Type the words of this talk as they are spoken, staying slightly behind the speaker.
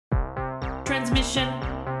Transmission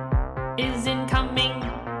is incoming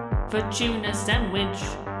for tuna sandwich.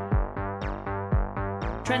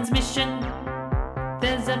 Transmission,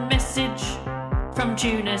 there's a message from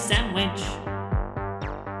tuna sandwich.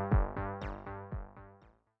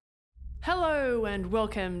 Hello and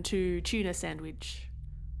welcome to Tuna Sandwich.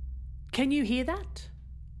 Can you hear that?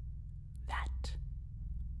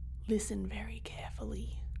 Listen very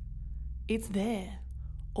carefully. It's there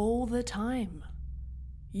all the time.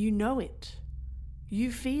 You know it. You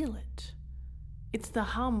feel it. It's the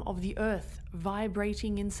hum of the earth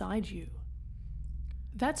vibrating inside you.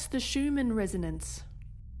 That's the Schumann Resonance,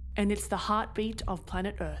 and it's the heartbeat of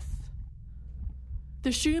planet Earth.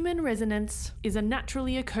 The Schumann Resonance is a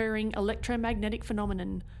naturally occurring electromagnetic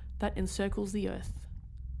phenomenon that encircles the Earth.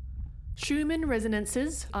 Schumann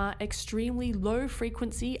resonances are extremely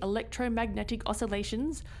low-frequency electromagnetic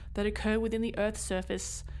oscillations that occur within the Earth's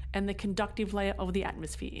surface and the conductive layer of the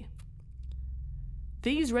atmosphere.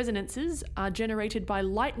 These resonances are generated by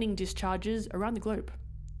lightning discharges around the globe,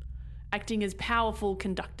 acting as powerful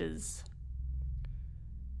conductors.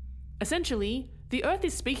 Essentially, the Earth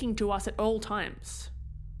is speaking to us at all times.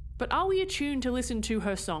 But are we attuned to listen to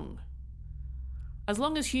her song? As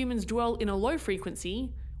long as humans dwell in a low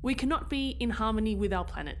frequency, we cannot be in harmony with our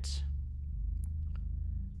planet.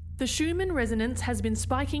 The Schumann resonance has been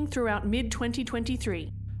spiking throughout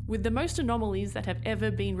mid-2023, with the most anomalies that have ever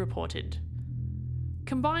been reported.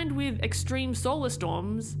 Combined with extreme solar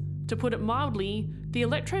storms, to put it mildly, the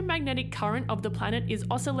electromagnetic current of the planet is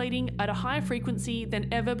oscillating at a higher frequency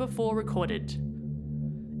than ever before recorded.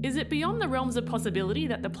 Is it beyond the realms of possibility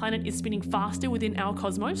that the planet is spinning faster within our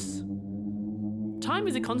cosmos? Time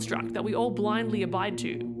is a construct that we all blindly abide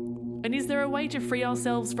to, and is there a way to free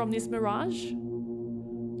ourselves from this mirage?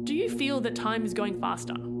 Do you feel that time is going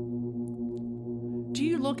faster? Do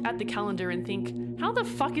you look at the calendar and think, how the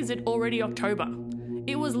fuck is it already October?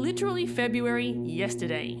 It was literally February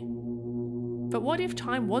yesterday. But what if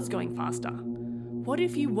time was going faster? What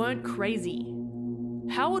if you weren't crazy?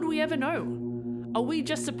 How would we ever know? Are we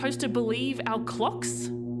just supposed to believe our clocks?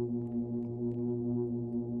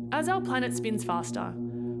 As our planet spins faster,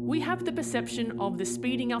 we have the perception of the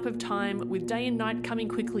speeding up of time with day and night coming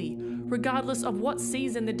quickly, regardless of what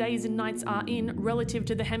season the days and nights are in relative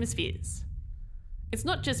to the hemispheres. It's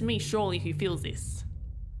not just me, surely, who feels this.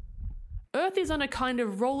 Earth is on a kind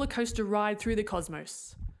of roller coaster ride through the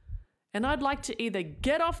cosmos, and I'd like to either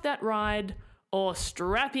get off that ride or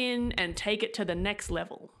strap in and take it to the next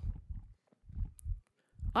level.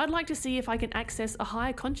 I'd like to see if I can access a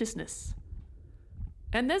higher consciousness.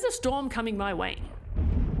 And there's a storm coming my way.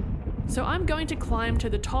 So I'm going to climb to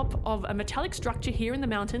the top of a metallic structure here in the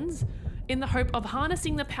mountains in the hope of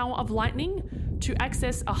harnessing the power of lightning to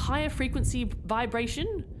access a higher frequency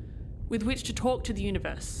vibration with which to talk to the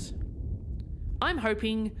universe. I'm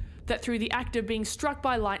hoping that through the act of being struck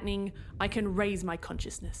by lightning, I can raise my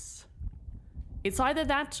consciousness. It's either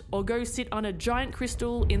that or go sit on a giant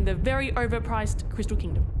crystal in the very overpriced Crystal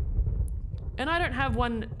Kingdom. And I don't have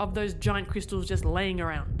one of those giant crystals just laying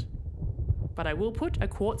around. But I will put a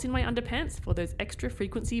quartz in my underpants for those extra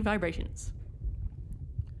frequency vibrations.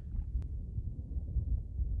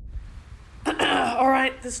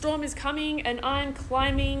 Alright, the storm is coming and I'm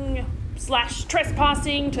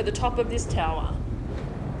climbing/trespassing to the top of this tower.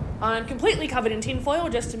 I'm completely covered in tinfoil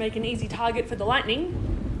just to make an easy target for the lightning.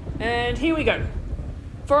 And here we go.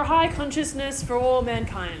 For a high consciousness for all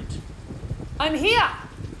mankind. I'm here!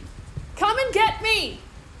 Come and get me!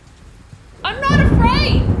 I'm not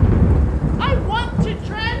afraid! I want to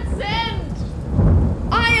transcend!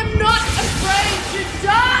 I am not afraid to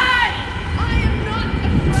die! I am not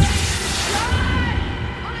afraid to die!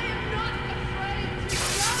 I am not afraid to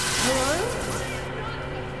die! Hello? I am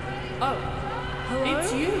not afraid to die. Hello?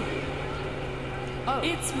 It's you. Oh.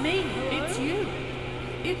 It's me. Hello? It's you.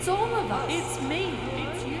 It's all of us. It's me.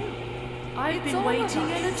 It's you. I've been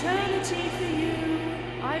waiting an eternity for you.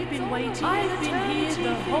 I've been waiting. I've been here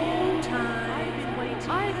the whole time.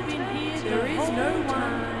 I've been here. There is no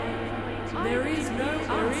one. There is no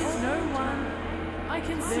one. I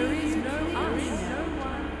can see. There is no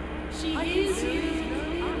one. She hears you.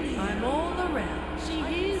 I'm all around. She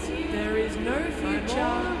hears you. There is no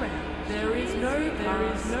future. There is no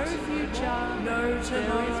future. No tomorrow.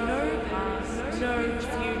 There is no past. No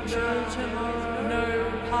future. Tomorrow. No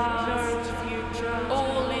past. No future.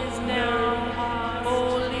 All is now.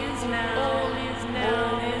 All is now. All is now.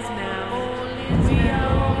 All is now. All is we now.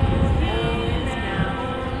 Are all here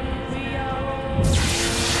now. We are all here.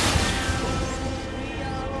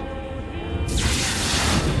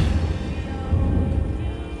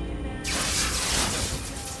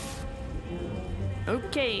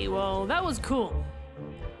 Okay, Okay, well, that was cool.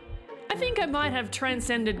 I think I might have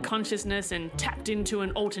transcended consciousness and tapped into an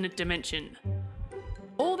alternate dimension.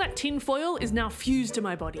 All that tinfoil is now fused to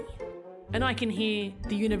my body, and I can hear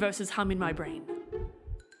the universe's hum in my brain.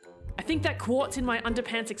 I think that quartz in my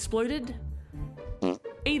underpants exploded.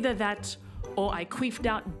 Either that, or I queefed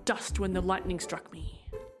out dust when the lightning struck me.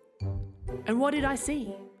 And what did I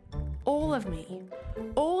see? All of me.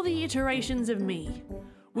 All the iterations of me.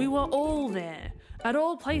 We were all there, at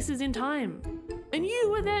all places in time. And you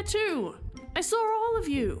were there too. I saw all of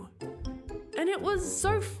you. And it was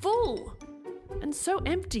so full. And so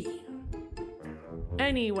empty.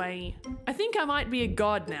 Anyway, I think I might be a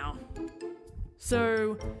god now.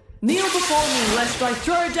 So, kneel before me lest I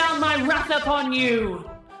throw down my wrath upon you!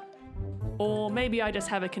 Or maybe I just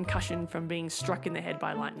have a concussion from being struck in the head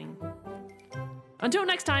by lightning. Until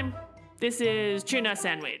next time, this is Tuna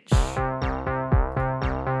Sandwich.